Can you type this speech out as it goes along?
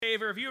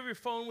favor, if you have your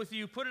phone with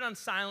you, put it on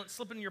silent,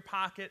 slip it in your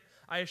pocket.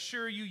 I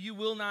assure you, you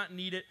will not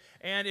need it.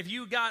 And if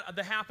you got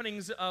the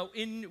happenings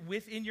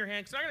within your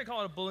hand, because I'm not going to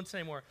call it a bulletin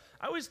anymore.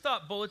 I always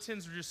thought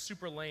bulletins were just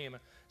super lame.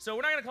 So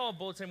we're not going to call it a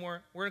bulletin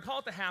anymore. We're going to call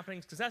it the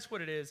happenings, because that's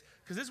what it is,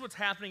 because this is what's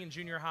happening in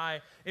junior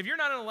high. If you're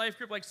not in a life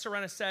group, like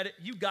Serena said,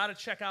 you got to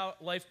check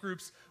out life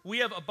groups. We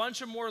have a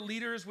bunch of more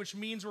leaders, which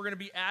means we're going to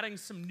be adding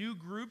some new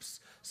groups.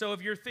 So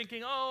if you're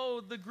thinking,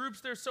 oh, the groups,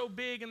 they're so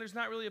big and there's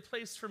not really a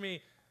place for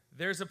me,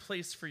 there's a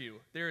place for you.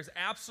 There is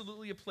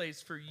absolutely a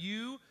place for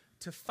you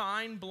to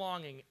find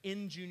belonging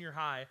in junior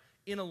high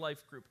in a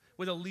life group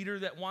with a leader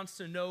that wants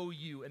to know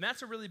you. And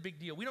that's a really big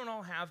deal. We don't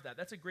all have that.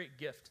 That's a great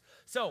gift.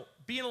 So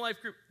be in a life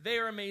group. They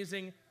are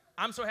amazing.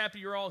 I'm so happy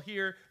you're all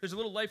here. There's a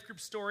little life group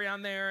story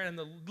on there, and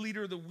the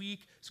leader of the week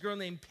is a girl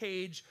named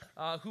Paige,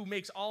 who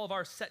makes all of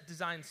our set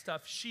design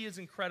stuff. She is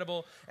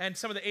incredible. And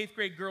some of the 8th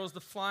grade girls, the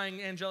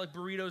flying angelic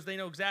burritos, they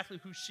know exactly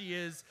who she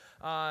is,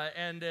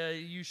 and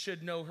you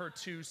should know her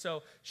too.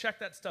 So check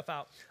that stuff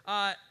out.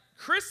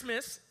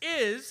 Christmas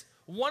is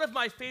one of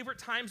my favorite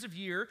times of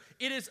year.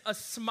 It is a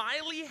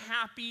smiley,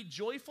 happy,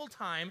 joyful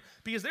time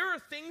because there are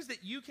things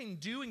that you can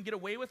do and get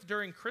away with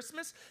during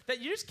Christmas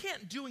that you just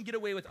can't do and get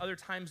away with other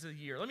times of the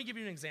year. Let me give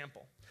you an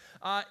example.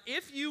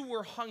 If you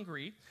were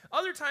hungry,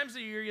 other times of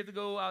the year you have to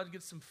go out and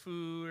get some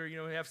food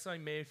or, have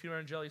something made, if you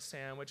want a jelly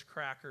sandwich,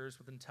 crackers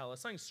with Nutella,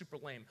 something super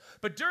lame.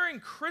 But during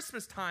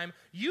Christmas time,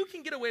 you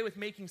can get away with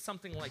making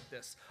something like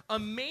this. A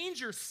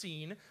manger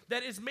scene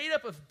that is made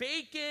up of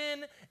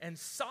bacon and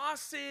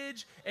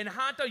sausage and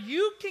hot dog.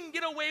 You can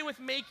get away with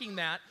making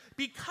that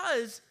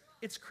because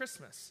it's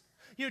Christmas.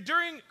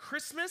 During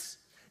Christmas,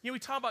 we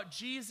talk about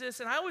Jesus,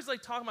 and I always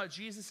like talking about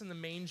Jesus in the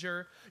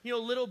manger.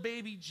 Little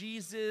baby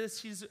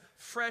Jesus, he's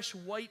fresh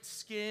white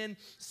skin,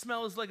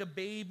 smells like a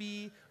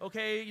baby,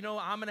 okay?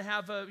 I'm going to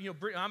have I'm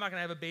not going to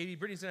have a baby,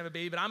 Brittany's going to have a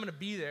baby, but I'm going to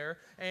be there.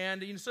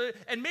 And,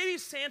 and maybe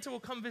Santa will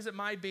come visit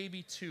my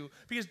baby too,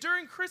 because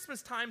during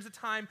Christmas time is a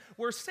time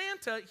where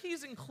Santa,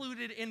 he's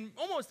included in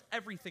almost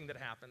everything that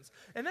happens.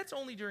 And that's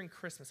only during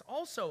Christmas.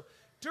 Also,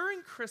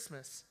 during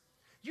Christmas,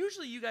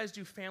 usually you guys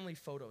do family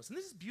photos, and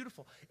this is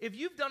beautiful. If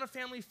you've done a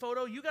family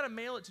photo, you got to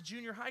mail it to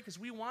junior high because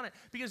we want it.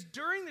 Because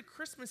during the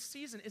Christmas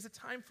season is a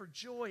time for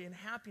joy and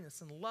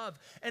happiness and love.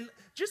 And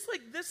just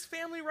like this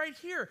family right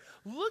here,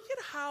 look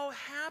at how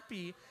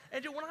happy.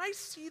 And when I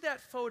see that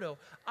photo,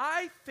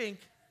 I think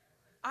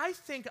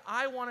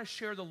I want to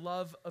share the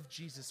love of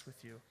Jesus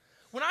with you.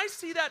 When I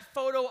see that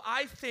photo,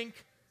 I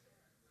think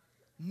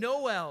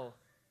Noel,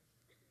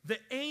 the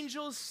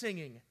angels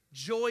singing,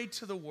 joy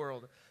to the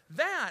world.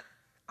 That,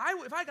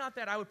 if I got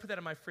that, I would put that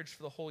in my fridge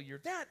for the whole year.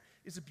 That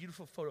is a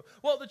beautiful photo.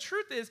 Well, the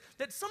truth is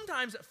that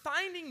sometimes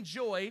finding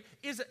joy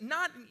is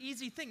not an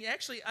easy thing.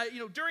 Actually,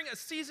 during a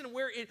season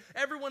where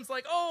everyone's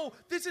like, oh,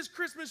 this is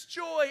Christmas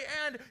joy,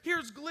 and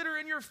here's glitter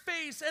in your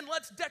face, and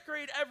let's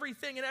decorate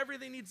everything, and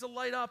everything needs to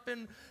light up,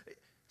 and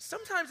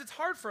sometimes it's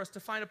hard for us to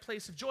find a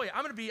place of joy.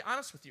 I'm going to be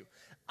honest with you.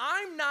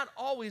 I'm not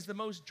always the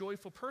most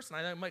joyful person.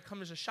 I know it might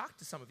come as a shock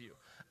to some of you.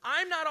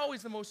 I'm not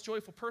always the most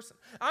joyful person.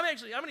 I'm going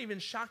to even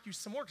shock you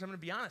some more because I'm going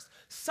to be honest.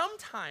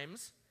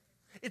 Sometimes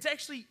it's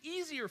actually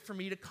easier for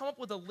me to come up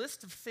with a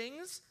list of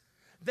things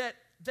that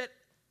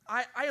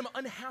I am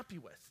unhappy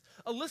with,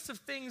 a list of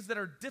things that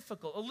are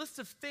difficult, a list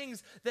of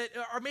things that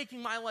are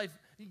making my life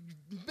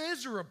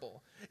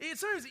miserable.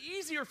 It's sometimes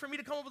easier for me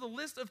to come up with a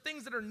list of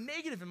things that are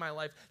negative in my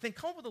life than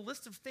come up with a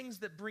list of things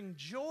that bring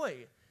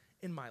joy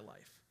in my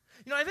life.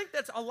 I think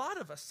that's a lot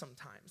of us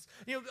sometimes.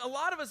 A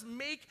lot of us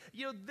make,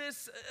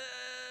 this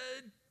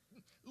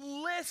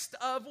list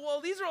of,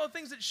 well, these are all the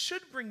things that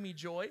should bring me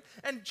joy,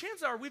 and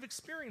chances are we've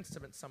experienced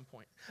them at some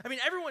point.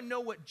 Everyone know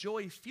what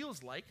joy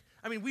feels like.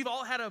 We've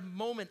all had a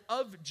moment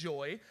of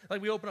joy,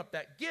 like we open up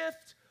that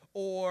gift,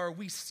 or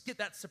we get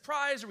that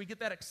surprise, or we get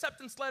that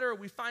acceptance letter, or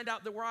we find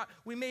out that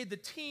we made the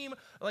team,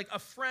 like a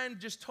friend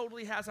just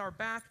totally has our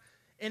back.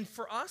 And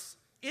for us,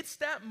 it's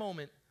that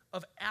moment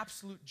of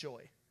absolute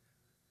joy.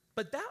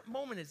 But that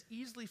moment is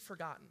easily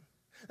forgotten.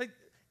 Like,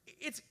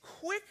 it's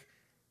quick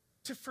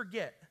to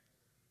forget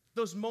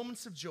those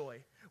moments of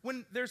joy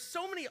when there's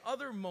so many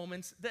other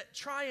moments that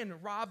try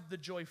and rob the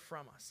joy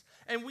from us.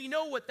 And we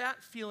know what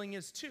that feeling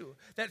is too.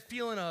 That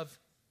feeling of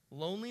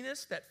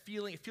loneliness, that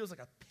feeling, it feels like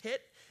a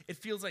pit. It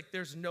feels like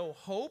there's no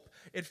hope.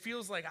 It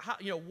feels like,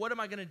 what am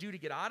I going to do to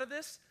get out of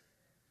this?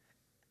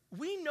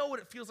 We know what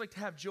it feels like to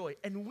have joy.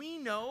 And we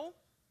know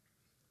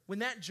when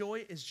that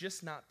joy is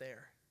just not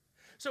there.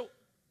 So,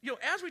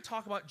 as we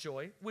talk about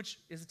joy, which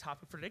is a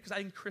topic for today, because I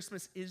think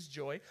Christmas is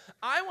joy,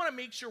 I want to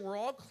make sure we're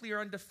all clear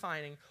on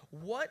defining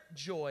what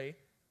joy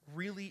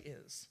really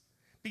is.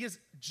 Because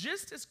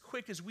just as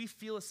quick as we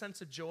feel a sense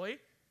of joy,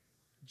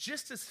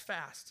 just as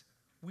fast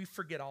we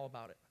forget all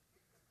about it.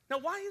 Now,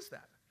 why is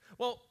that?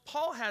 Well,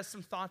 Paul has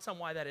some thoughts on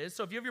why that is.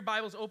 So if you have your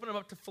Bibles, open them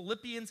up to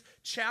Philippians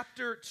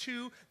chapter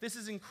 2. This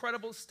is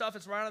incredible stuff.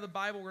 It's right out of the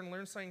Bible. We're going to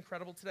learn something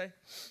incredible today.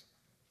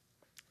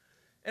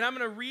 And I'm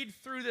going to read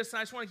through this, and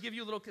I just want to give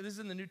you a little, this is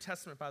in the New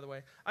Testament, by the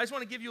way. I just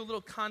want to give you a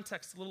little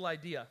context, a little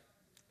idea.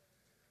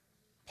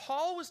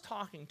 Paul was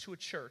talking to a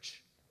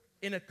church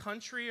in a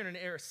country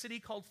or a city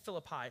called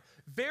Philippi.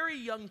 Very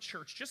young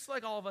church, just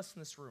like all of us in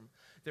this room.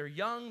 They're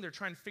young. They're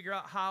trying to figure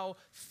out how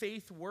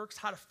faith works,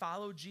 how to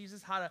follow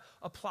Jesus, how to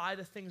apply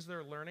the things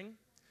they're learning.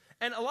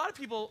 And a lot of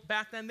people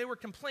back then, they were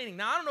complaining.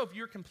 Now, I don't know if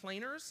you're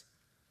complainers,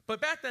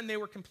 but back then they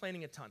were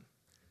complaining a ton.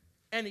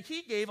 And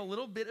he gave a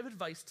little bit of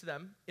advice to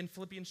them in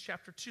Philippians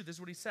chapter 2. This is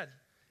what he said.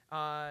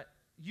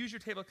 Use your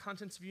table of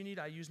contents if you need.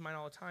 I use mine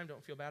all the time.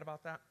 Don't feel bad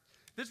about that.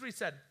 This is what he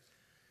said.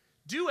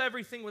 Do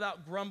everything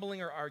without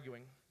grumbling or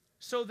arguing,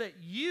 so that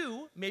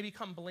you may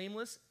become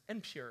blameless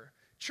and pure,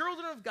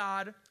 children of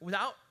God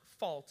without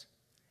fault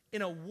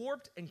in a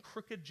warped and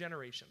crooked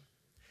generation.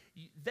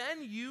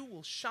 Then you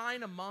will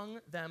shine among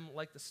them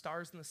like the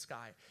stars in the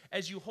sky,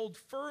 as you hold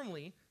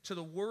firmly to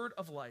the word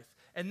of life.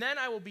 And then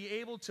I will be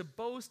able to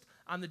boast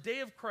on the day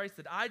of Christ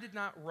that I did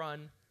not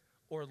run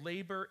or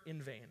labor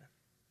in vain.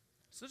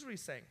 So this is what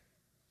he's saying.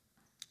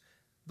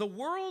 The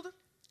world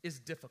is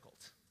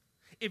difficult.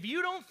 If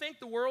you don't think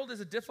the world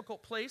is a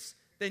difficult place,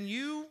 then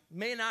you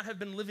may not have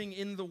been living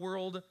in the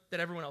world that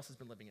everyone else has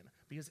been living in,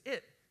 because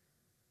it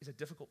is a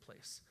difficult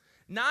place.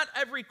 Not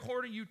every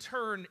corner you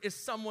turn is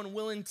someone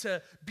willing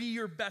to be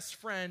your best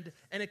friend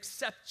and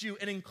accept you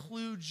and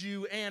include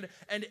you and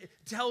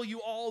tell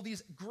you all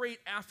these great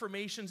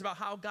affirmations about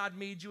how God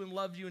made you and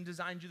loved you and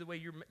designed you the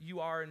way you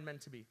are and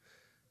meant to be.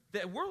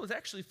 The world is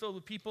actually filled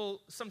with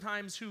people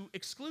sometimes who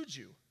exclude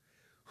you,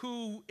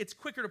 who it's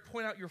quicker to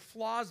point out your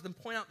flaws than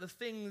point out the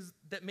things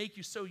that make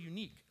you so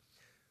unique.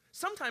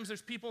 Sometimes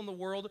there's people in the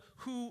world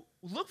who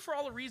look for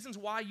all the reasons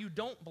why you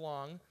don't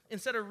belong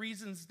instead of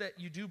reasons that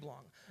you do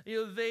belong.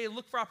 They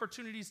look for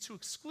opportunities to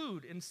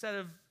exclude instead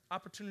of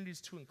opportunities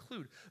to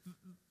include.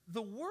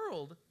 The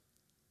world,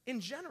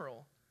 in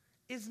general,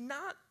 is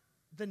not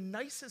the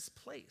nicest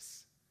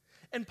place.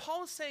 And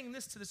Paul is saying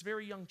this to this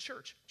very young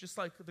church, just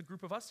like the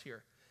group of us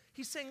here.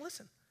 He's saying,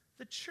 listen,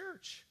 the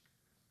church,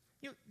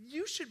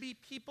 you should be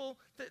people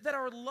that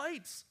are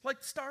lights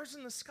like stars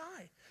in the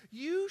sky.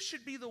 You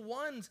should be the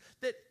ones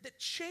that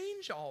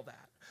change all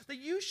that. That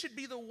you should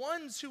be the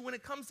ones who, when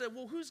it comes to,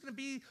 well, who's going to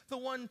be the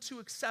one to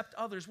accept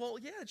others? Well,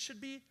 yeah, it should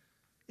be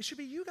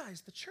you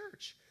guys, the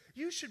church.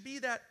 You should be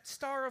that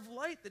star of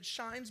light that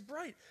shines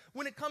bright.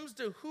 When it comes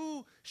to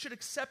who should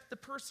accept the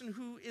person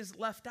who is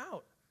left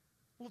out,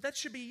 well, that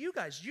should be you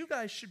guys. You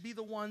guys should be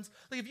the ones,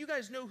 like if you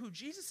guys know who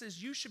Jesus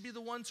is, you should be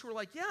the ones who are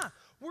like, yeah,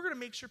 we're going to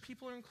make sure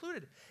people are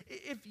included.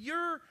 If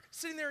you're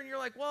sitting there and you're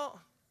like, well,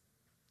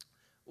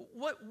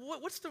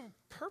 what's the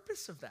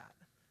purpose of that?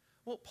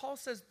 Well, Paul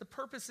says the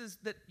purpose is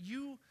that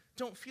you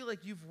don't feel like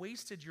you've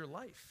wasted your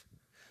life.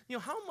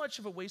 How much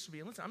of a waste would be,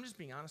 and listen, I'm just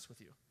being honest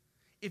with you.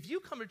 If you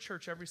come to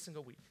church every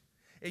single week,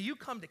 and you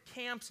come to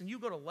camps, and you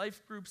go to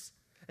life groups,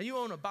 and you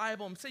own a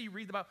Bible, and say you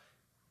read the Bible,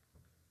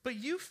 but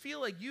you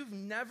feel like you've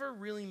never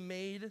really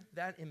made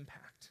that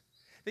impact.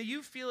 That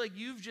you feel like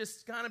you've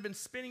just kind of been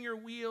spinning your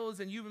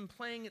wheels and you've been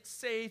playing it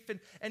safe.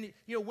 And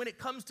when it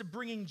comes to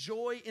bringing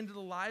joy into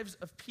the lives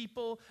of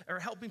people or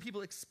helping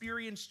people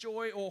experience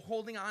joy or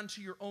holding on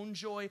to your own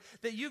joy,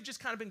 that you've just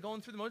kind of been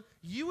going through the motions,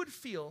 you would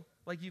feel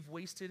like you've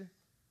wasted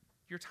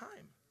your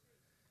time.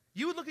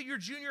 You would look at your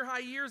junior high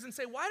years and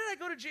say, why did I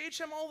go to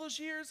JHM all those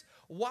years?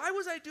 Why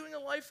was I doing a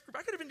life group?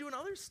 I could have been doing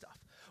other stuff.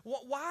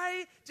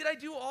 Why did I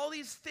do all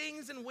these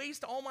things and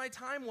waste all my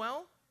time?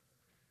 Well,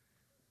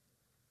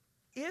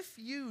 if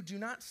you do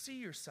not see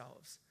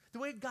yourselves the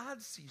way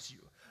God sees you,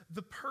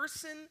 the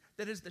person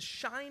that is the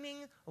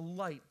shining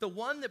light, the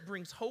one that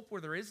brings hope where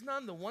there is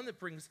none, the one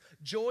that brings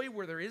joy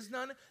where there is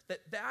none,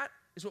 that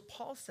is what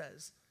Paul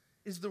says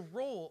is the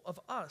role of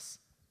us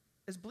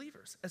as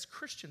believers, as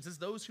Christians, as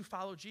those who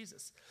follow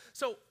Jesus.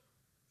 So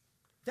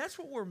that's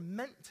what we're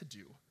meant to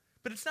do,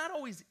 but it's not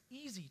always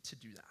easy to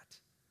do that.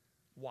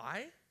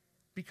 Why?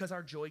 Because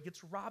our joy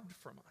gets robbed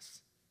from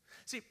us.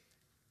 See,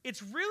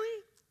 it's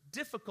really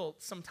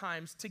difficult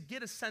sometimes to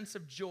get a sense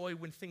of joy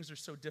when things are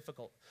so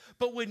difficult.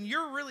 But when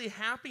you're really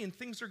happy and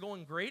things are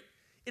going great,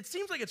 it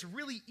seems like it's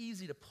really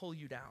easy to pull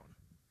you down.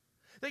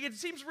 Like it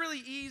seems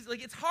really easy,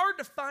 like it's hard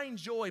to find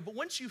joy, but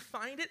once you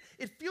find it,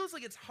 it feels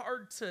like it's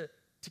hard to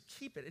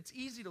keep it. It's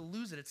easy to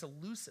lose it. It's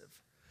elusive.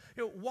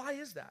 Why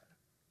is that?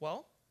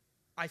 Well,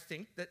 I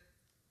think that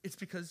it's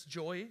because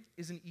joy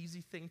is an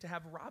easy thing to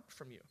have robbed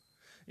from you.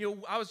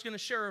 I was going to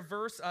share a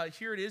verse.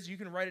 Here it is. You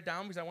can write it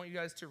down because I want you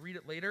guys to read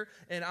it later.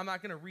 And I'm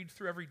not going to read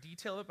through every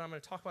detail of it, but I'm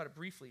going to talk about it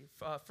briefly.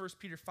 1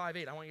 Peter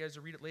 5:8. I want you guys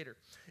to read it later.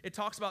 It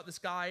talks about this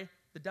guy,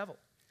 the devil.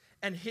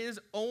 And his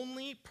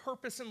only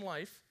purpose in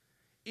life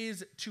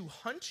is to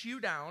hunt you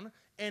down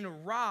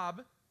and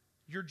rob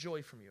your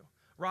joy from you.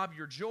 Rob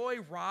your joy,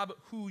 rob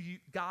who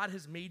God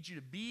has made you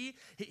to be.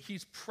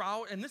 He's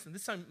proud. And listen,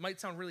 this might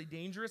sound really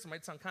dangerous. It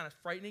might sound kind of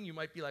frightening. You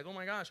might be like, oh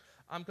my gosh,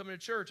 I'm coming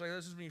to church. Like,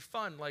 this is going to be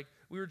fun. Like,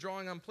 we were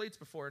drawing on plates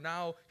before.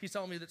 Now he's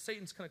telling me that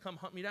Satan's going to come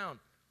hunt me down.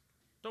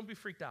 Don't be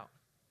freaked out.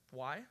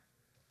 Why?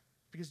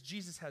 Because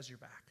Jesus has your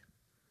back.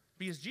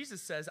 Because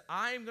Jesus says,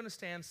 I am going to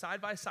stand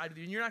side by side with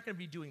you, and you're not going to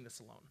be doing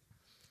this alone.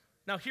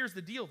 Now, here's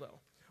the deal, though.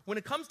 When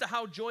it comes to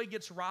how joy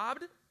gets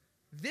robbed,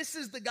 this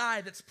is the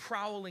guy that's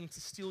prowling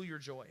to steal your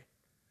joy.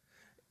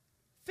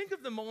 think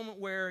of the moment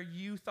where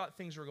you thought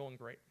things were going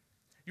great.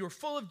 You were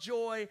full of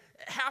joy,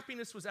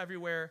 happiness was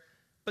everywhere,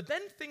 but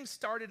then things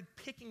started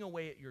picking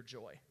away at your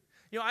joy.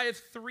 I have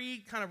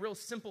 3 kind of real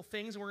simple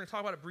things, and we're going to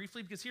talk about it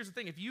briefly, because here's the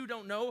thing. If you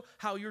don't know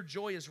how your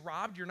joy is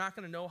robbed, you're not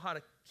going to know how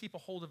to keep a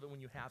hold of it when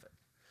you have it.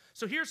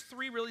 So here's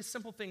 3 really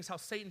simple things how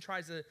Satan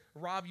tries to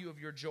rob you of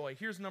your joy.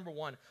 Here's number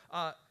 1.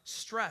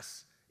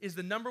 Stress is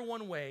the number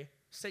 1 way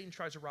Satan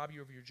tries to rob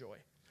you of your joy.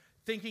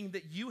 Thinking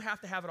that you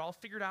have to have it all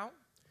figured out,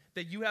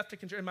 that you have to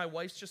control. And my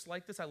wife's just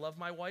like this. I love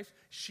my wife.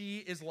 She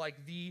is like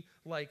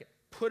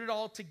put it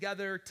all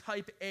together,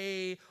 type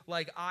A,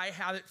 I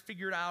have it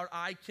figured out.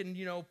 I can,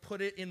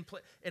 put it in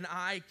place, and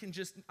I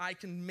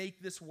can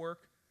make this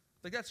work.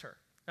 That's her.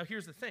 Now,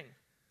 here's the thing.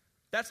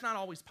 That's not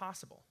always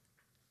possible.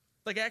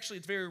 Actually,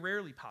 it's very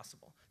rarely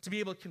possible to be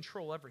able to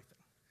control everything.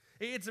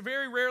 It's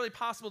very rarely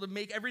possible to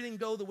make everything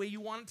go the way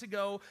you want it to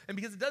go, and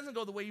because it doesn't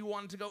go the way you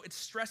want it to go, it's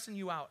stressing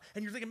you out.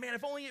 And you're thinking, man,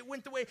 if only it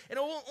went the way, and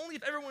only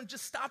if everyone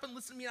just stopped and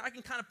listened to me, I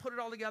can kind of put it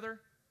all together.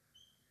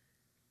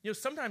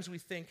 Sometimes we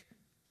think,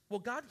 well,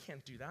 God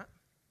can't do that.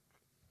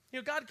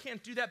 God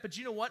can't do that, but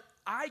you know what?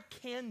 I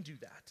can do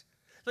that.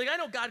 I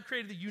know God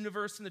created the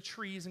universe and the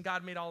trees, and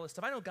God made all this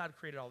stuff. I know God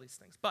created all these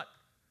things, but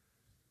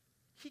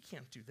he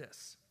can't do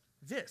this.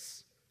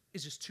 This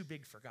is just too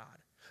big for God.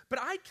 But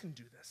I can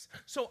do this.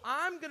 So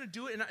I'm going to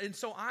do it, and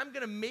so I'm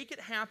going to make it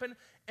happen,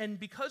 and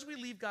because we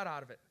leave God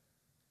out of it,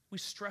 we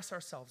stress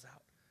ourselves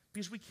out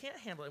because we can't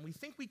handle it, and we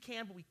think we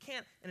can, but we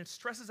can't, and it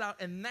stresses out,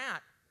 and that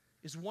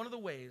is one of the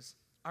ways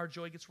our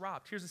joy gets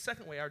robbed. Here's the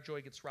second way our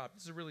joy gets robbed.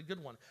 This is a really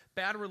good one.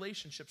 Bad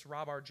relationships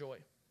rob our joy.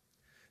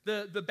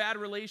 The bad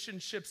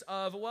relationships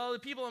of, well, the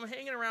people I'm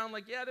hanging around,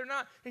 they're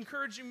not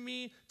encouraging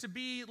me to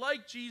be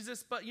like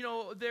Jesus, but,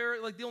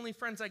 they're the only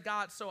friends I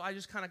got, so I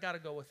just kind of got to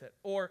go with it.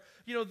 Or,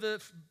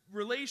 the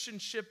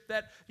relationship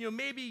that,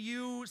 maybe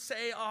you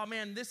say, oh,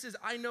 man,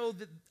 I know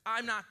that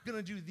I'm not going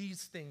to do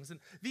these things, and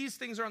these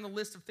things are on the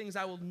list of things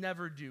I will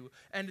never do,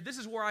 and this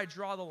is where I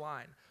draw the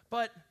line.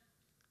 But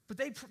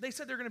they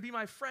said they're going to be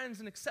my friends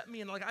and accept me,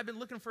 and I've been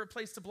looking for a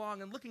place to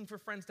belong and looking for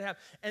friends to have,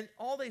 and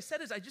all they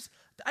said is I just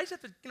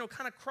have to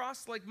kind of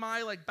cross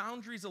my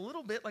boundaries a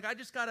little bit. I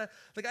just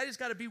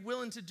gotta be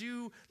willing to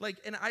do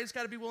and I just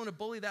gotta be willing to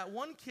bully that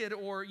one kid,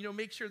 or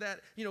make sure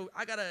that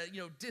I gotta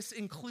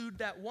disinclude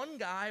that one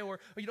guy, or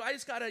I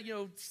just gotta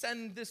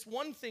send this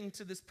one thing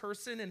to this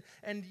person,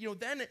 and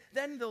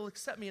then they'll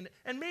accept me,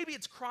 and maybe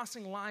it's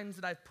crossing lines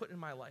that I've put in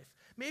my life.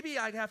 Maybe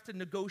I have to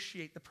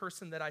negotiate the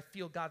person that I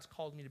feel God's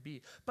called me to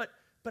be.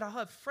 But I'll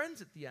have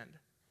friends at the end.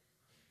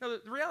 Now,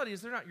 the reality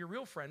is they're not your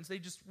real friends. They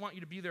just want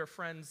you to be their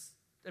friends,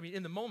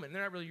 in the moment.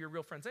 They're not really your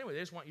real friends anyway. They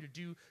just want you to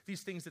do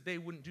these things that they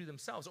wouldn't do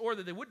themselves, or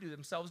that they would do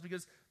themselves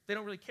because they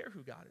don't really care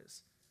who God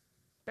is.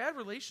 Bad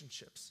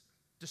relationships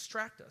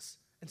distract us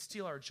and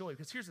steal our joy.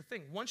 Because here's the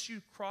thing. Once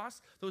you cross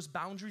those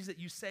boundaries that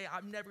you say,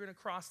 I'm never going to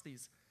cross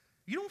these,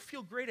 you don't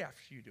feel great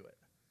after you do it.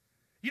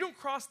 You don't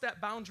cross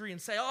that boundary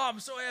and say, oh, I'm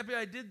so happy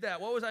I did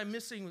that. What was I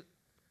missing?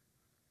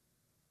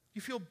 You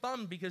feel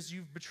bummed because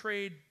you've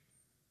betrayed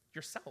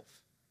yourself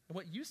and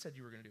what you said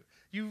you were going to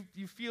do.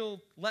 You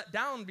feel let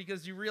down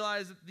because you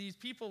realize that these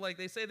people,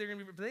 they say they're going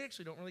to be, but they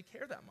actually don't really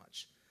care that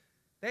much.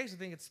 They actually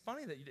think it's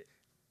funny that you did.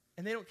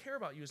 And they don't care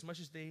about you as much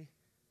as they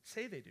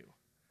say they do.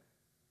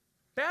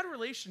 Bad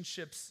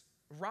relationships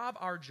rob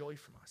our joy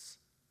from us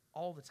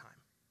all the time.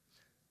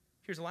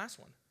 Here's the last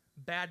one.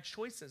 Bad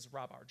choices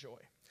rob our joy.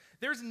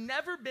 There's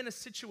never been a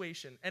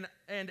situation,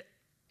 and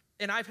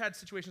I've had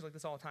situations like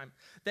this all the time,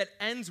 that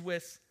ends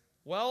with,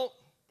 well,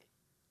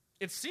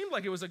 it seemed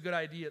like it was a good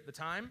idea at the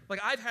time.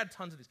 I've had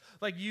tons of these.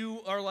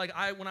 You are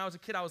when I was a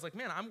kid, I was like,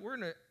 man, we're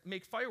going to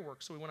make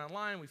fireworks. So we went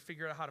online, we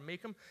figured out how to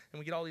make them, and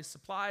we get all these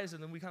supplies,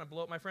 and then we kind of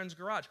blow up my friend's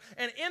garage.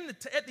 And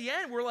at the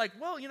end, we're like,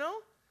 well,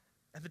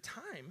 at the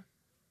time,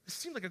 this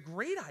seemed like a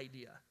great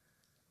idea.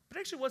 But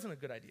it actually wasn't a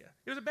good idea.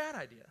 It was a bad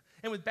idea.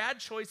 And with bad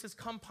choices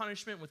come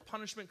punishment. With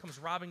punishment comes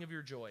robbing of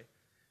your joy.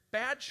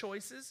 Bad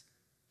choices,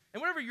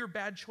 and whatever your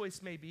bad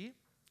choice may be,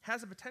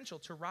 has the potential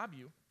to rob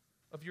you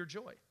of your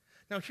joy.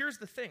 Now, here's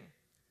the thing.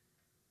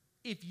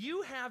 If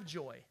you have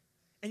joy,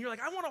 and you're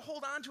like, I want to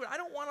hold on to it, I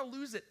don't want to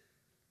lose it,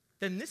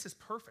 then this is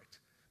perfect.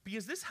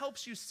 Because this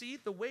helps you see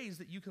the ways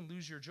that you can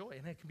lose your joy,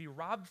 and it can be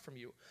robbed from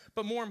you.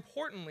 But more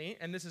importantly,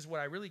 and this is what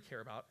I really care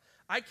about,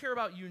 I care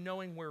about you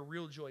knowing where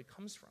real joy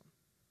comes from.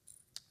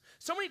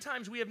 So many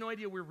times we have no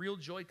idea where real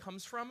joy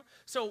comes from,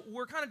 so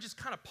we're kind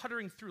of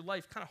puttering through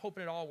life, kind of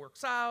hoping it all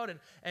works out,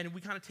 and we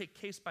kind of take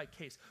case by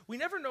case. We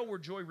never know where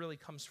joy really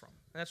comes from,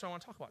 and that's what I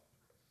want to talk about.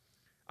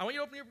 I want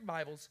you to open your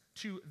Bibles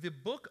to the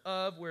book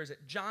of,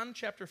 John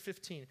chapter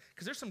 15,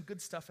 because there's some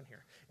good stuff in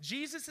here.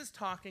 Jesus is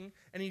talking,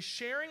 and he's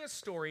sharing a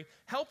story,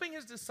 helping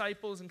his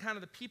disciples and kind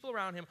of the people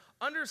around him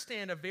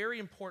understand a very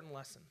important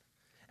lesson.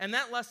 And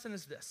that lesson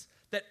is this,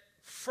 that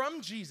from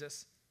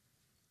Jesus,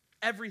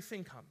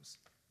 everything comes.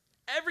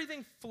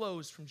 Everything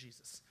flows from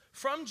Jesus.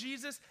 From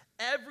Jesus,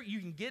 you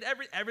can get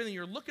everything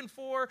you're looking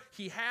for.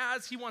 He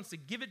wants to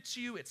give it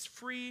to you. It's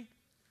free.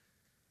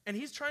 And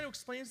he's trying to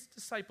explain to his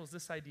disciples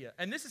this idea.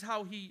 And this is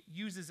how he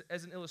uses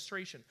as an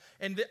illustration.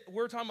 And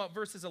we're talking about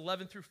verses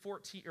 11 through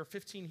 14 or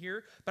 15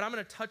 here, but I'm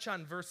going to touch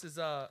on verses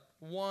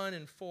 1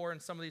 and 4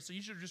 and some of these. So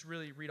you should just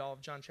really read all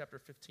of John chapter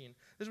 15.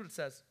 This is what it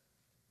says.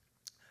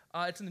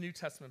 It's in the New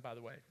Testament, by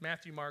the way.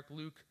 Matthew, Mark,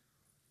 Luke,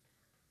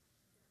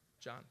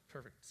 John.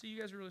 Perfect. See, you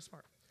guys are really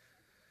smart.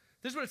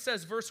 This is what it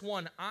says, verse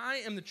 1. I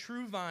am the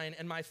true vine,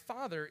 and my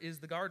Father is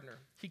the gardener.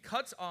 He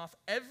cuts off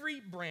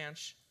every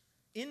branch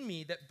in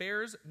me that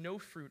bears no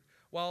fruit,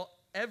 while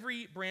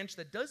every branch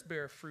that does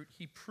bear fruit,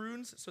 he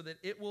prunes so that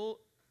it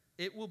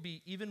will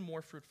be even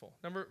more fruitful.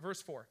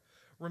 Verse 4.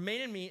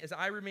 Remain in me as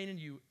I remain in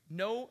you.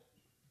 No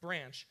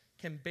branch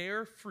can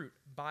bear fruit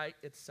by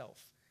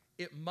itself.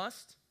 It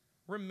must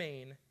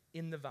remain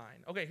in the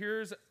vine. Okay,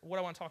 here's what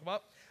I want to talk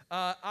about.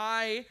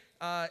 I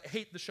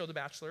hate the show The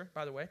Bachelor,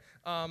 by the way.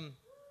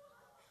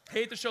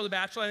 Hate the show The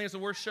Bachelor. I think it's the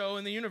worst show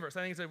in the universe.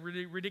 I think it's a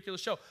really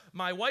ridiculous show.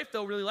 My wife,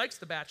 though, really likes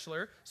The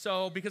Bachelor.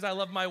 So because I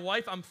love my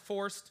wife, I'm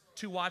forced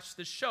to watch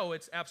this show.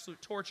 It's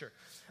absolute torture.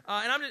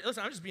 And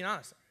I'm just being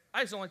honest.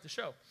 I just don't like the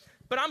show.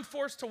 But I'm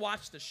forced to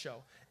watch this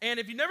show. And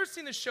if you've never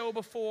seen the show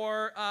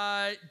before,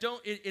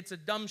 it's a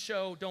dumb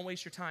show. Don't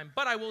waste your time.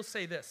 But I will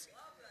say this.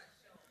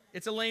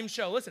 It's a lame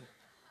show. Listen.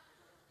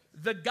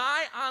 The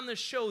guy on the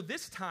show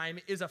this time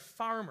is a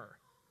farmer.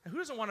 And who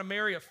doesn't want to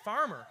marry a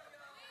farmer?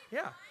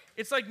 Yeah.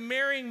 It's like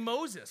marrying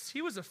Moses.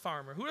 He was a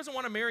farmer. Who doesn't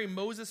want to marry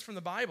Moses from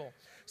the Bible?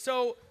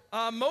 So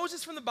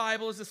Moses from the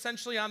Bible is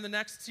essentially on the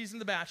next season of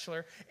The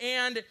Bachelor.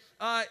 And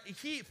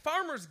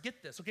farmers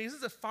get this, okay? This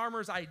is a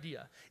farmer's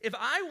idea. If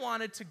I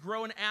wanted to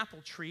grow an apple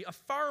tree, a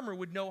farmer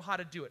would know how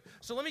to do it.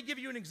 So let me give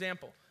you an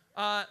example.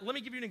 This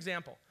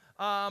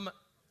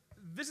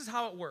is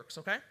how it works,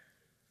 okay?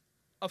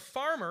 A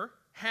farmer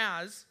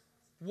has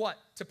what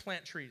to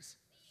plant trees?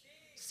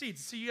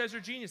 Seeds. See, you guys are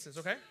geniuses,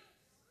 okay?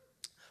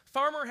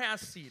 Farmer has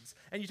seeds.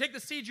 And you take the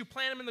seeds, you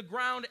plant them in the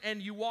ground,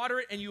 and you water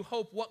it, and you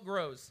hope what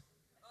grows?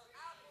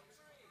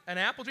 An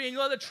apple tree. And you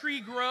let the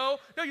tree grow.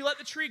 No, you let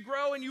the tree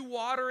grow, and you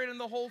water it and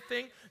the whole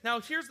thing. Now,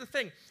 here's the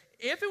thing.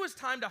 If it was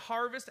time to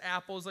harvest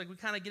apples, like we're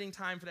kind of getting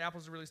time for the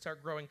apples to really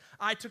start growing,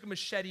 I took a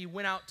machete,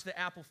 went out to the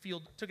apple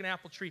field, took an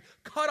apple tree,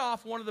 cut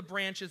off one of the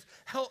branches,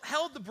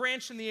 held the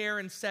branch in the air,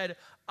 and said,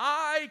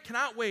 I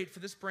cannot wait for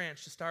this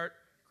branch to start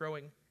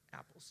growing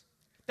apples.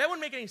 That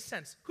wouldn't make any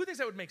sense. Who thinks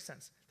that would make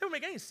sense? That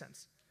wouldn't make any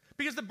sense.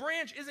 Because the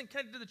branch isn't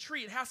connected to the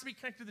tree. It has to be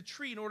connected to the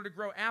tree in order to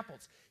grow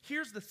apples.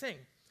 Here's the thing.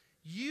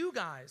 You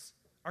guys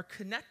are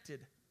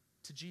connected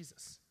to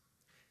Jesus.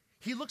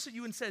 He looks at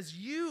you and says,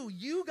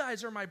 you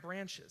guys are my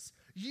branches.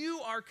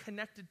 You are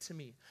connected to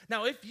me.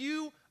 Now, if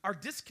you are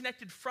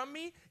disconnected from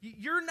me,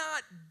 you're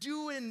not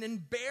doing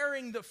and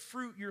bearing the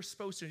fruit you're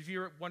supposed to. If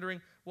you're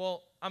wondering,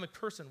 well, I'm a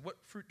person. What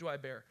fruit do I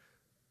bear?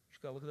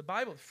 You've got to look at the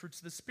Bible. The fruits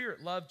of the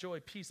Spirit: love, joy,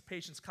 peace,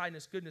 patience,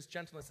 kindness, goodness,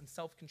 gentleness, and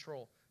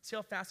self-control. See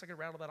how fast I can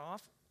rattle that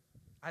off?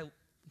 I'm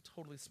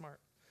totally smart.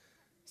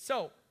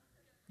 So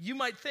you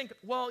might think,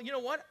 well, you know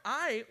what?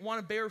 I want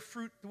to bear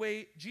fruit the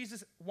way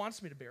Jesus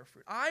wants me to bear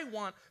fruit. I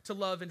want to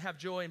love and have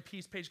joy and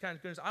peace, patience,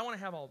 kindness, goodness. I want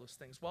to have all those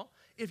things. Well,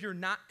 if you're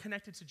not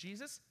connected to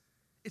Jesus,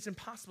 it's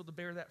impossible to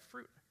bear that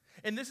fruit.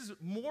 And this is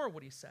more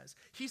what he says.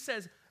 He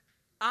says,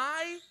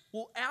 I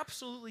will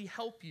absolutely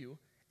help you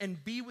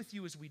and be with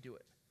you as we do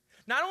it.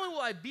 Not only will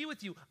I be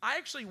with you, I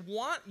actually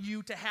want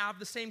you to have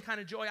the same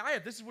kind of joy I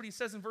have. This is what he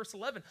says in verse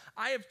 11.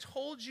 I have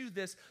told you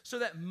this so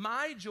that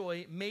my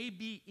joy may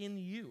be in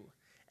you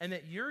and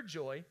that your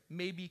joy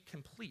may be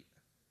complete.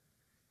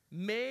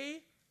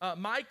 My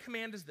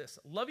command is this: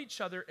 love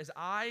each other as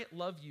I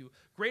love you.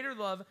 Greater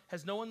love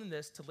has no one than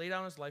this, to lay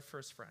down his life for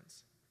his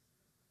friends.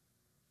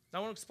 Now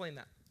I want to explain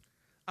that.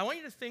 I want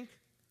you to think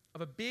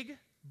of a big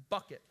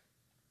bucket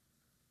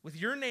with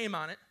your name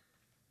on it,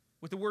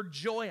 with the word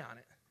joy on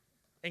it,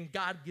 and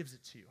God gives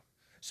it to you.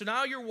 So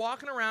now you're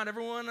walking around,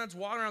 everyone that's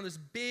walking around this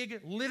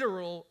big,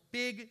 literal,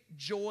 big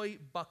joy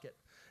bucket.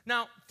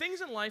 Now,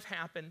 things in life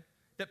happen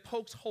that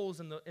pokes holes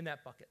in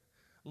that bucket.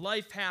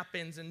 Life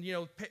happens, and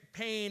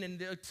pain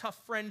and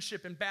tough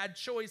friendship and bad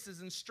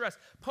choices and stress,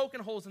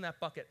 poking holes in that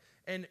bucket.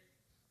 And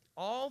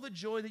all the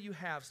joy that you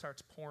have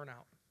starts pouring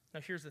out. Now,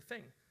 here's the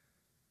thing.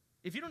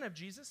 If you don't have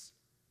Jesus,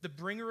 the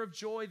bringer of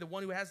joy, the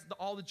one who has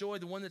all the joy,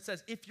 the one that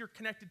says, if you're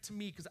connected to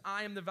me, because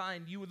I am the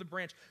vine, you are the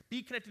branch,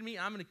 be connected to me,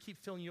 I'm going to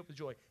keep filling you up with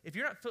joy. If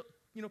you're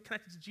not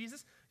connected to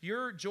Jesus,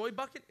 your joy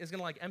bucket is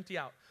going to empty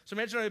out. So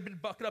imagine I have a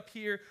big bucket up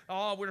here.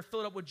 Oh, we're going to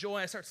fill it up with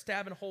joy. I start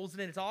stabbing holes in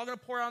it. It's all going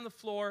to pour out on the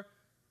floor.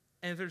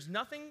 And if there's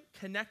nothing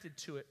connected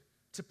to it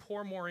to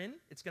pour more in,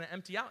 it's going to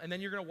empty out. And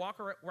then you're going to walk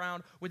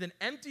around with an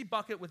empty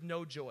bucket with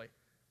no joy.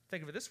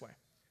 Think of it this way.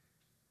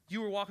 You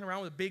were walking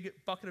around with a big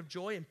bucket of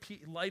joy and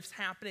life's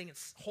happening and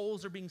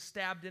holes are being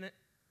stabbed in it.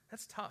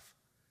 That's tough.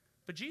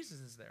 But Jesus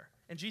is there.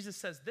 And Jesus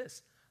says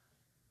this: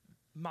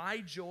 my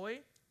joy,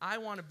 I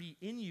want to be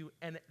in you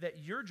and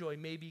that your joy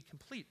may be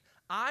complete.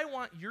 I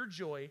want your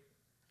joy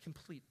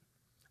complete.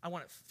 I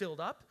want it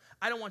filled up.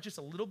 I don't want just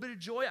a little bit of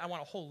joy. I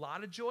want a whole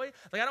lot of joy.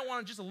 I don't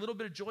want just a little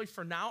bit of joy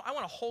for now. I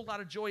want a whole lot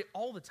of joy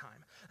all the time.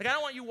 I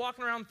don't want you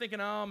walking around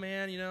thinking, oh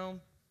man,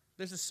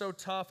 this is so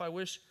tough. I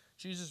wish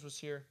Jesus was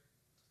here.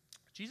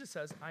 Jesus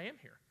says, I am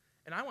here.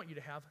 And I want you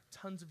to have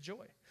tons of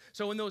joy.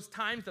 So in those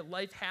times that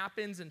life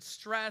happens and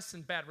stress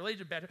and bad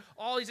relationship,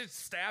 all these things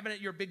stabbing at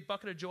your big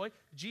bucket of joy,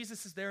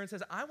 Jesus is there and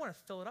says, I want to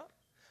fill it up.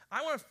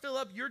 I want to fill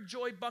up your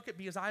joy bucket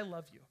because I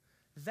love you.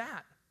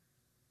 That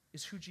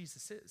is who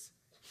Jesus is.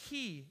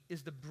 He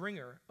is the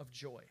bringer of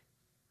joy.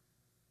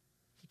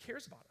 He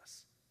cares about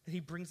us, and he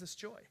brings us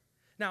joy.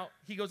 Now,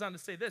 he goes on to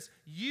say this,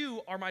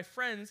 you are my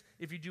friends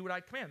if you do what I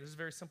command. This is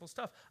very simple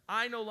stuff.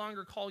 I no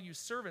longer call you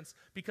servants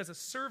because a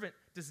servant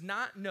does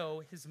not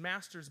know his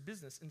master's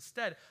business.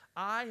 Instead,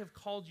 I have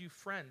called you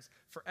friends.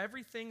 For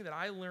everything that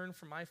I learned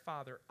from my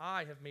Father,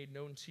 I have made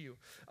known to you.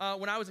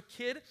 When I was a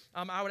kid,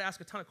 I would ask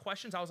a ton of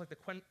questions. I was like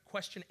the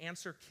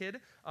question-answer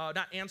kid.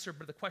 Not answer,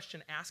 but the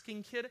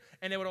question-asking kid.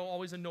 And it would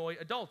always annoy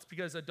adults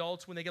because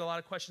adults, when they get a lot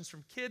of questions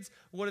from kids,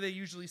 what do they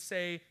usually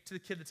say to the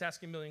kid that's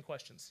asking a million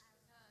questions?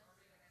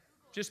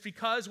 Just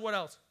because, what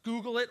else?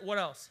 Google it, what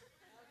else?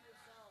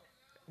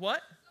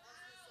 What?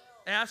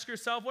 Ask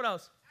yourself, what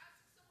else?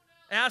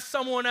 Ask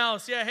someone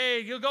else. Yeah, hey,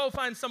 you'll go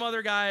find some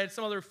other guy,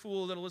 some other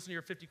fool that'll listen to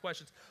your 50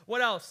 questions.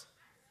 What else?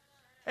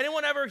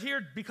 Anyone ever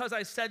hear because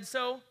I said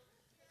so?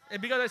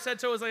 And because I said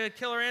so is like a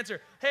killer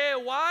answer. Hey,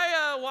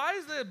 why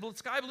is the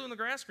sky blue and the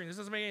grass green? This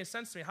doesn't make any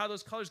sense to me. How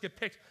those colors get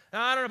picked?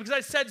 I don't know, because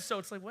I said so.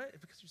 It's like, what?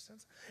 Because you said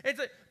so? It's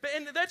like,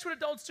 and that's what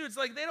adults do. It's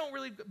like they don't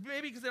really,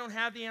 maybe because they don't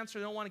have the answer,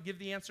 they don't want to give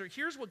the answer.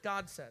 Here's what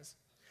God says.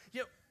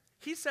 You know,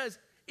 he says,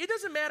 it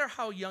doesn't matter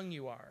how young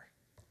you are.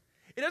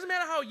 It doesn't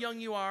matter how young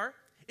you are.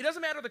 It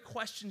doesn't matter the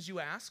questions you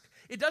ask.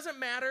 It doesn't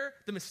matter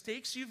the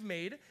mistakes you've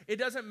made. It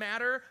doesn't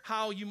matter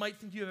how you might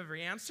think you have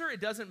every answer.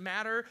 It doesn't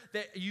matter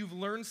that you've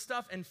learned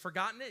stuff and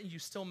forgotten it and you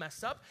still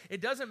mess up.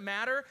 It doesn't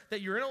matter that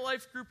you're in a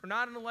life group or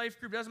not in a life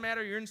group. It doesn't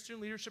matter you're in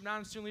student leadership, not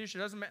in student leadership.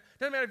 It doesn't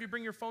matter if you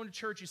bring your phone to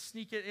church, you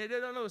sneak it.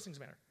 None of those things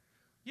matter.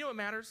 You know what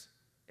matters?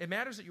 It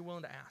matters that you're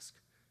willing to ask.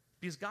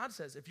 Because God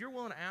says, if you're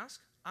willing to ask,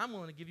 I'm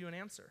willing to give you an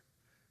answer.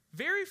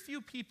 Very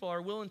few people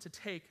are willing to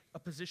take a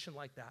position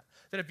like that.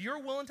 That if you're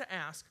willing to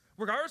ask,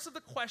 regardless of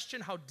the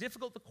question, how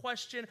difficult the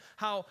question,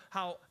 how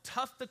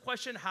tough the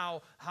question,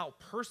 how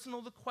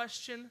personal the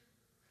question,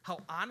 how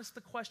honest the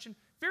question,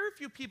 very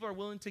few people are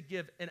willing to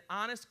give an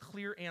honest,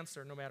 clear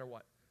answer no matter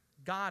what.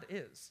 God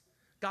is.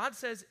 God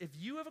says, if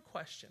you have a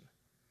question,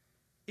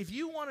 if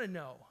you want to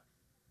know,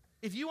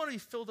 if you want to be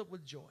filled up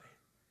with joy,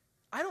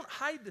 I don't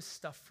hide this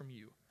stuff from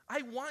you.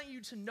 I want you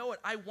to know it.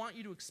 I want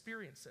you to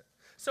experience it.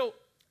 So,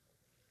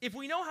 if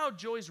we know how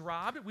joy is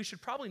robbed, we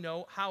should probably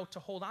know how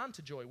to hold on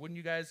to joy. Wouldn't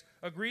you guys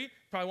agree?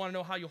 Probably want to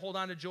know how you hold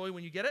on to joy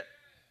when you get it?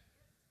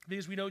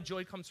 Because we know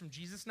joy comes from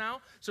Jesus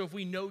now. So if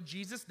we know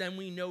Jesus, then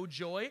we know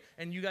joy.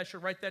 And you guys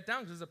should write that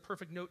down because it's a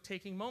perfect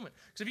note-taking moment.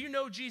 Because if you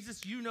know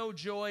Jesus, you know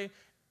joy,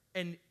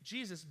 and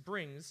Jesus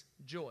brings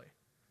joy.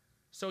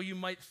 So you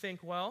might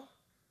think, well,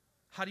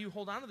 how do you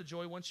hold on to the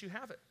joy once you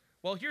have it?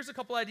 Well, here's a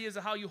couple ideas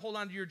of how you hold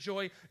on to your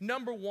joy.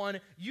 Number one,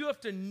 you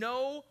have to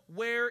know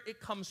where it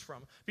comes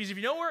from. Because if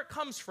you know where it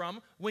comes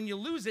from, when you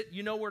lose it,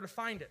 you know where to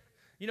find it.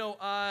 You know,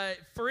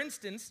 for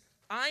instance,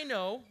 I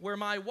know where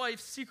my wife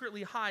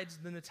secretly hides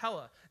the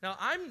Nutella. Now,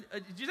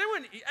 does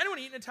anyone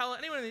eat Nutella?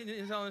 Anyone eat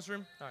Nutella in this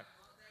room?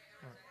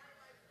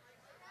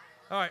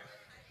 All right.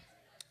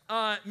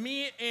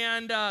 Me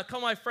and a couple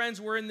of my friends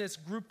were in this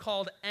group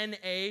called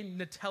NA,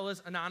 Nutella's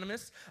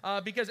Anonymous,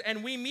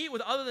 and we meet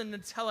with other than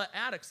Nutella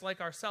addicts like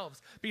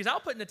ourselves. Because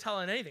I'll put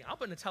Nutella in anything. I'll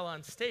put Nutella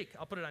on steak.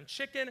 I'll put it on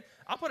chicken.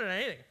 I'll put it on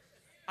anything.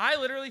 I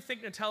literally think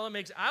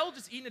I'll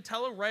just eat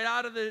Nutella right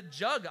out of the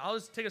jug. I'll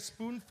just take a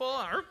spoonful.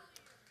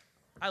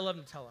 I love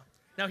Nutella.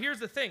 Now, here's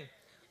the thing.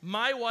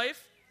 My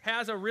wife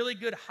has a really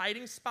good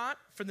hiding spot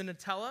for the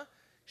Nutella.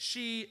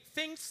 She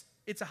thinks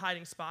it's a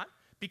hiding spot.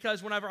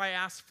 Because whenever I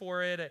ask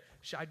for it,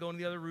 I go into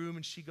the other room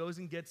and she goes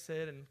and gets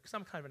it, and because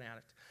I'm kind of an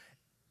addict.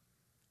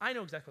 I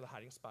know exactly where the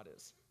hiding spot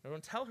is. I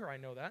don't tell her I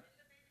know that,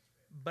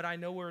 but I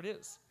know where it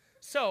is.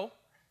 So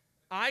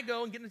I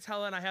go and get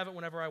Nutella, and I have it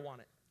whenever I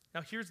want it.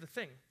 Now here's the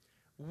thing: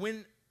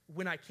 when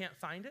I can't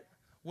find it,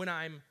 when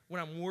I'm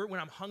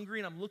hungry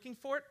and I'm looking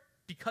for it,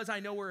 because I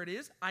know where it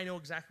is, I know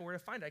exactly where to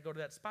find it. I go to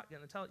that spot,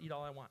 get Nutella, eat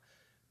all I want.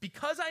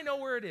 Because I know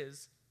where it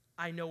is,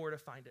 I know where to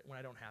find it when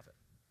I don't have it.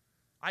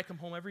 I come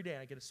home every day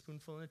and I get a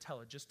spoonful of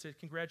Nutella just to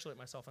congratulate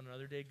myself on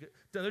another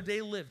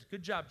day lived.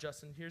 Good job,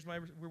 Justin. Here's my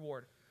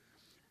reward.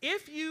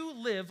 If you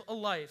live a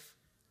life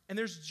and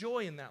there's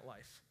joy in that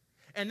life,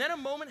 and then a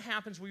moment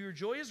happens where your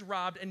joy is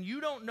robbed and you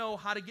don't know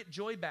how to get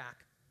joy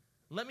back,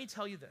 let me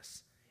tell you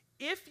this.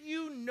 If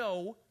you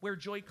know where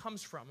joy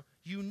comes from,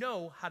 you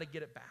know how to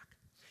get it back.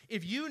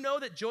 If you know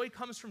that joy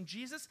comes from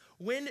Jesus,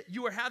 when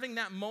you are having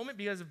that moment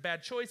because of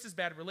bad choices,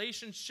 bad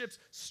relationships,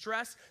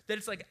 stress, that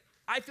it's like,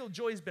 I feel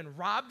joy has been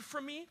robbed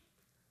from me,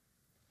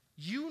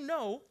 you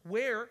know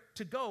where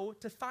to go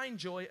to find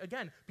joy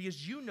again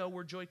because you know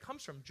where joy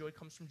comes from. Joy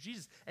comes from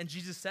Jesus. And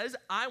Jesus says,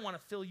 I want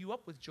to fill you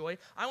up with joy.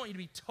 I want you to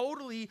be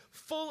totally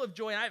full of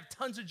joy, and I have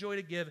tons of joy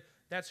to give.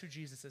 That's who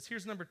Jesus is.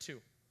 Here's number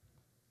two.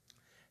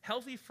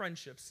 Healthy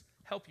friendships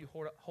help you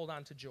hold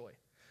on to joy.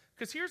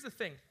 Because here's the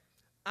thing.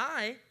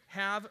 I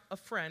have a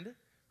friend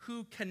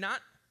who cannot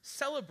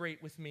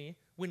celebrate with me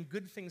when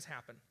good things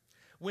happen.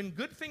 When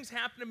good things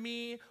happen to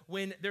me,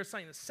 when there's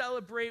something to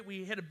celebrate,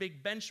 we hit a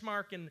big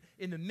benchmark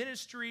in the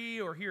ministry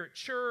or here at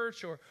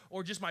church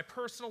or just my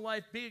personal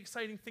life, big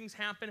exciting things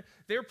happen,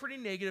 they're pretty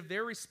negative.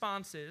 Their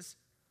response is,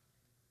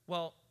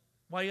 well,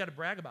 why you got to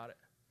brag about it?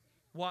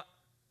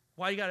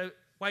 Why you got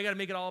to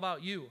make it all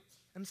about you?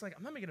 And it's like,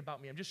 I'm not making it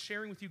about me. I'm just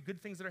sharing with you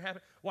good things that are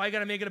happening. Why you got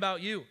to make it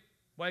about you?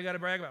 Why you got to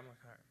brag about it? I'm like,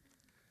 all right.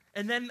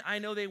 And then I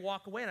know they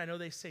walk away, and I know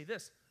they say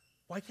this,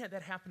 why can't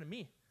that happen to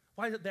me?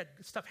 Why is that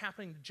stuff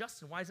happening to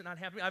Justin? Why is it not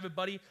happening? I have a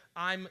buddy,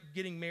 I'm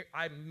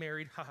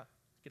married,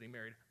 getting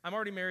married. I'm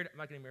already married, I'm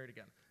not getting married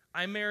again.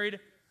 I'm married.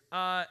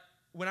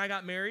 When I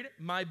got married,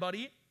 my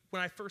buddy,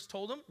 when I first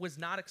told him, was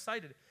not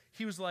excited.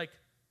 He was like,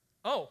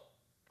 oh,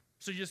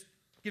 so you're just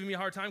giving me a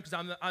hard time because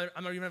I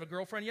don't even have a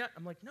girlfriend yet?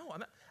 I'm like, no, I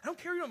don't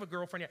care you don't have a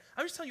girlfriend yet.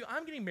 I'm just telling you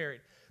I'm getting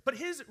married. But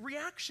his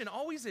reaction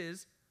always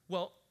is,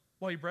 well,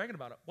 why are you bragging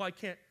about it? Why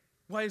can't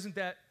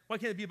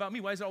it be about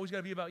me? Why is it always got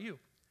to be about you?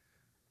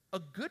 A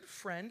good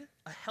friend,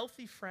 a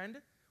healthy friend,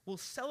 will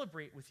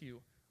celebrate with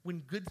you when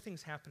good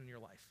things happen in your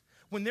life.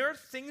 When there are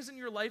things in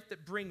your life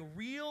that bring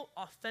real,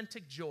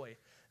 authentic joy,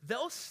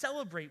 they'll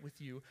celebrate with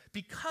you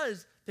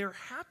because they're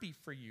happy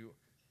for you,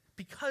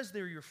 because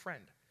they're your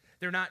friend.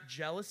 They're not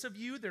jealous of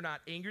you. They're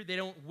not angry. They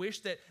don't wish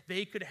that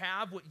they could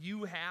have what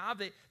you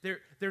have.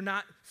 They're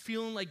not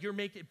feeling like you're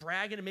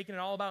bragging and making it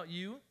all about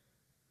you.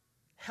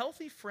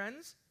 Healthy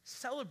friends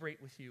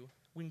celebrate with you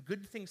when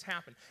good things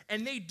happen.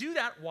 And they do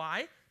that,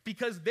 why?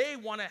 Because they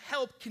want to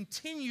help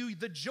continue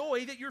the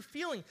joy that you're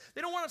feeling.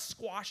 They don't want to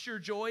squash your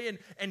joy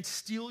and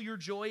steal your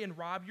joy and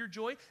rob your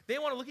joy. They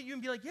want to look at you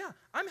and be like, yeah,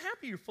 I'm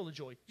happy you're full of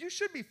joy. You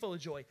should be full of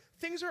joy.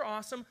 Things are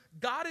awesome.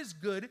 God is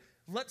good.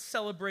 Let's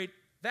celebrate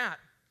that.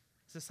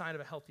 It's a sign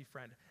of a healthy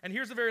friend. And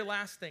here's the very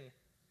last thing.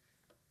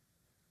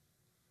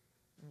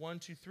 1,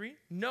 2, 3.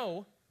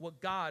 Know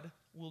what God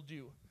will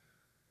do.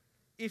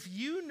 If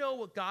you know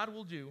what God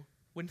will do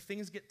when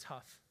things get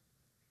tough,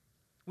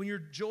 when your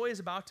joy is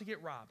about to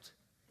get robbed,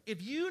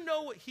 if you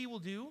know what he will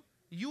do,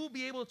 you will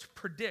be able to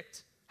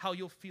predict how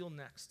you'll feel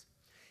next.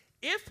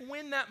 If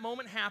when that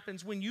moment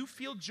happens, when you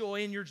feel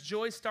joy and your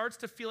joy starts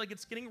to feel like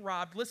it's getting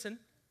robbed, listen,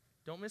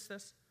 don't miss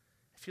this.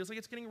 It feels like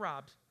it's getting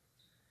robbed.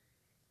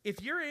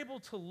 If you're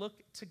able to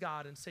look to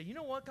God and say, you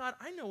know what, God,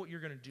 I know what you're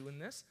going to do in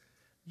this.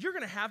 You're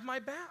going to have my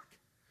back.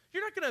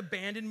 You're not going to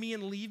abandon me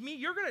and leave me.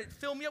 You're going to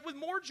fill me up with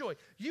more joy.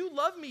 You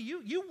love me.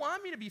 You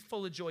want me to be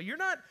full of joy. You're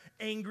not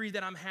angry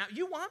that I'm happy.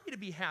 You want me to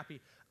be happy.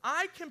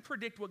 I can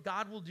predict what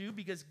God will do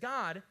because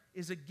God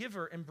is a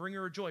giver and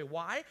bringer of joy.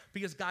 Why?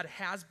 Because God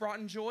has brought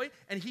in joy,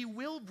 and he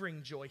will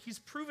bring joy. He's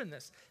proven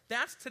this.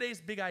 That's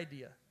today's big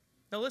idea.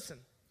 Now listen,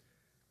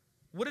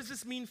 what does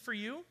this mean for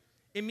you?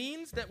 It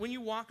means that when you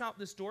walk out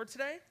this door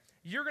today,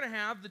 you're going to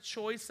have the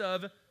choice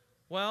of,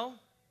 well,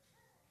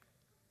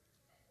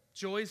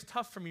 joy's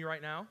tough for me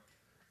right now.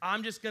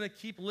 I'm just going to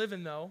keep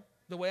living, though,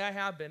 the way I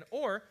have been.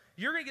 Or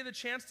you're going to get the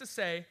chance to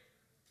say,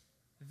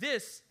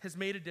 this has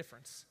made a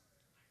difference.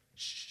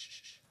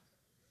 Shh.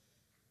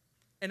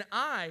 And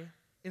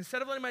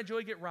instead of letting my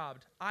joy get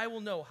robbed, I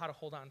will know how to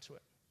hold on to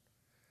it.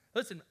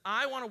 Listen,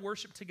 I want to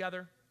worship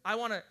together. I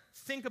want to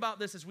think about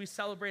this as we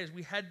celebrate, as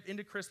we head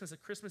into Christmas,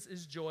 that Christmas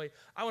is joy.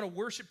 I want to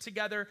worship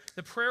together.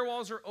 The prayer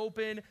walls are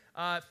open.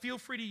 Feel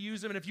free to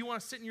use them. And if you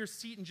want to sit in your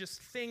seat and just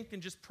think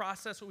and just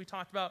process what we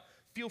talked about,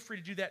 feel free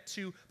to do that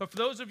too. But for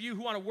those of you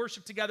who want to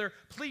worship together,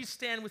 please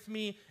stand with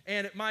me.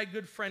 And my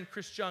good friend,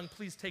 Chris Jung,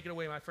 please take it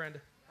away, my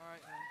friend.